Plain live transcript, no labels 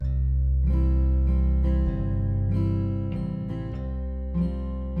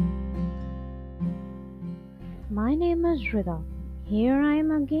name is Rida. Here I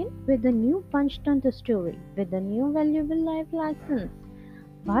am again with a new punch on the story with a new valuable life lessons.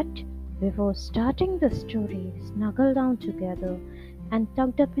 But before starting the story, snuggle down together and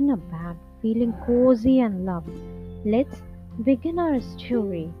tucked up in a bag, feeling cozy and loved. Let's begin our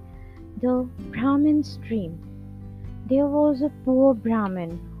story. The Brahmin's Dream. There was a poor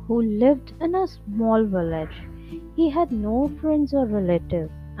Brahmin who lived in a small village. He had no friends or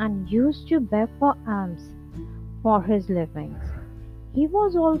relatives and used to beg for alms for his livings. He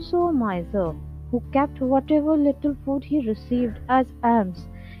was also a miser who kept whatever little food he received as alms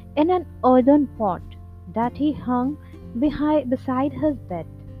in an earthen pot that he hung beside his bed.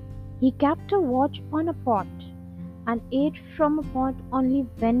 He kept a watch on a pot and ate from a pot only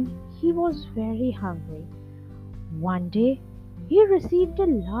when he was very hungry. One day he received a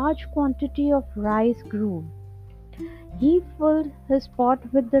large quantity of rice gruel. He filled his pot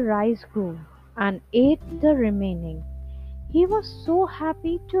with the rice gruel and ate the remaining. He was so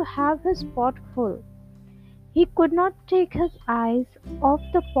happy to have his pot full. He could not take his eyes off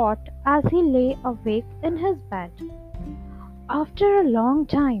the pot as he lay awake in his bed. After a long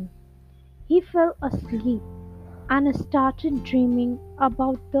time, he fell asleep and started dreaming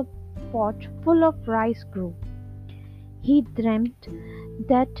about the pot full of rice gruel. He dreamt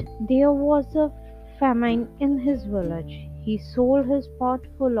that there was a famine in his village. He sold his pot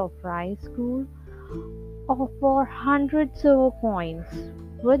full of rice gruel for 100 silver coins.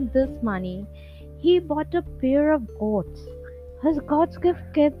 With this money, he bought a pair of goats. His goats give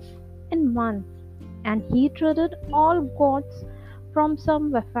kids in months, and he traded all goats from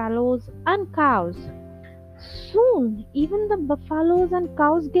some buffaloes and cows. Soon, even the buffaloes and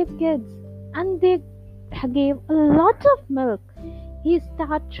cows gave kids, and they gave a lot of milk. He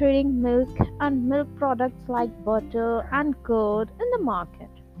started trading milk and milk products like butter and curd in the market.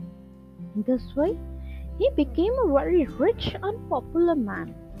 This way, he became a very rich and popular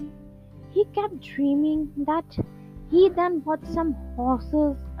man. He kept dreaming that he then bought some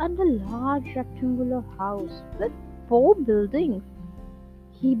horses and a large rectangular house with four buildings.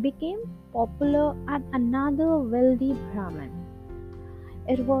 He became popular and another wealthy Brahmin.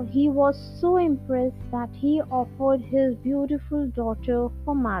 He was so impressed that he offered his beautiful daughter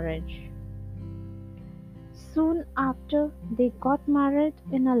for marriage. Soon after, they got married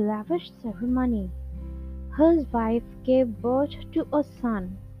in a lavish ceremony. His wife gave birth to a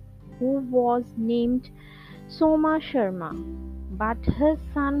son who was named Soma Sharma. But his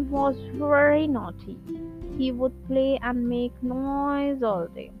son was very naughty. He would play and make noise all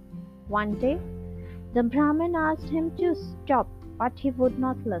day. One day, the Brahmin asked him to stop, but he would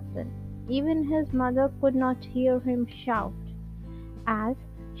not listen. Even his mother could not hear him shout, as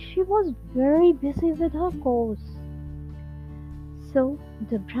she was very busy with her cows. So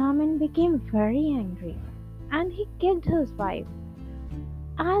the Brahmin became very angry, and he kicked his wife.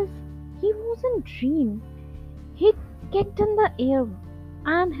 As he was in dream, he kicked in the air,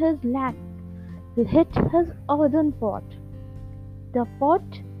 and his leg hit his earthen pot. The pot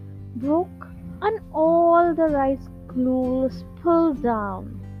broke, and all the rice gruel spilled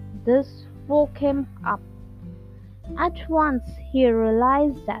down. This woke him up. At once he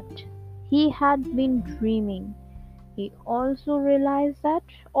realized that he had been dreaming. He also realized that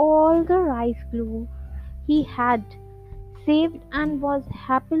all the rice gruel he had saved and was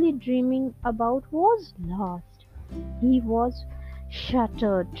happily dreaming about was lost. He was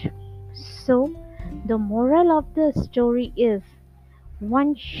shattered. So, the moral of the story is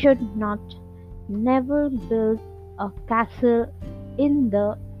one should not never build a castle in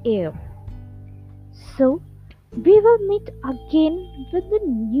the air. So, we will meet again with the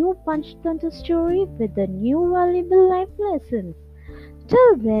new Punch Thunder story with the new valuable life lessons.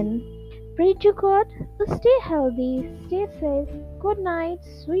 Till then, pray to God, stay healthy, stay safe, good night,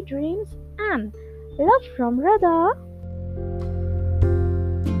 sweet dreams, and love from Radha.